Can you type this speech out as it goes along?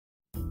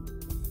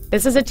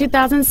This is a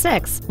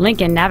 2006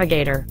 Lincoln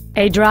Navigator,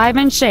 a drive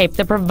and shape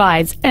that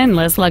provides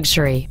endless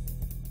luxury.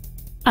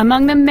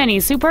 Among the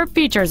many superb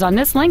features on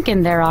this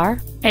Lincoln there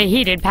are a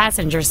heated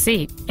passenger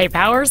seat, a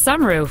power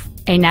sunroof,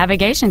 a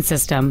navigation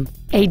system,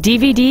 a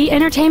DVD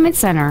entertainment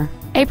center,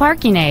 a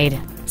parking aid,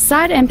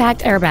 side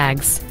impact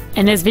airbags,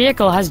 and this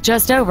vehicle has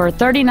just over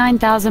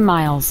 39,000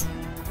 miles.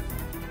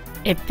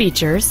 It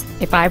features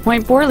a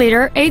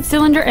 5.4-liter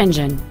 8-cylinder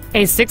engine,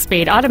 a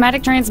 6-speed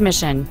automatic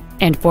transmission,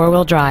 and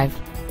 4-wheel drive.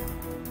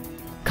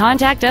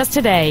 Contact us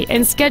today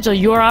and schedule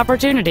your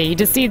opportunity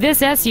to see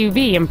this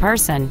SUV in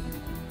person.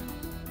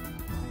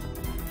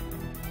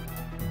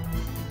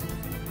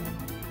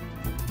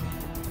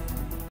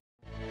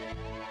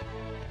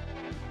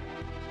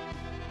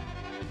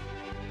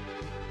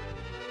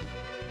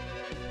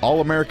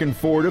 All-American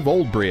Ford of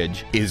Old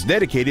Bridge is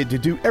dedicated to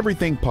do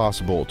everything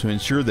possible to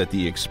ensure that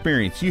the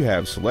experience you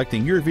have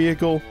selecting your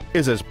vehicle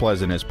is as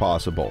pleasant as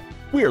possible.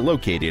 We are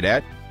located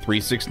at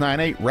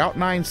 3698 Route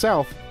 9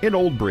 South in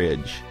Old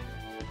Bridge.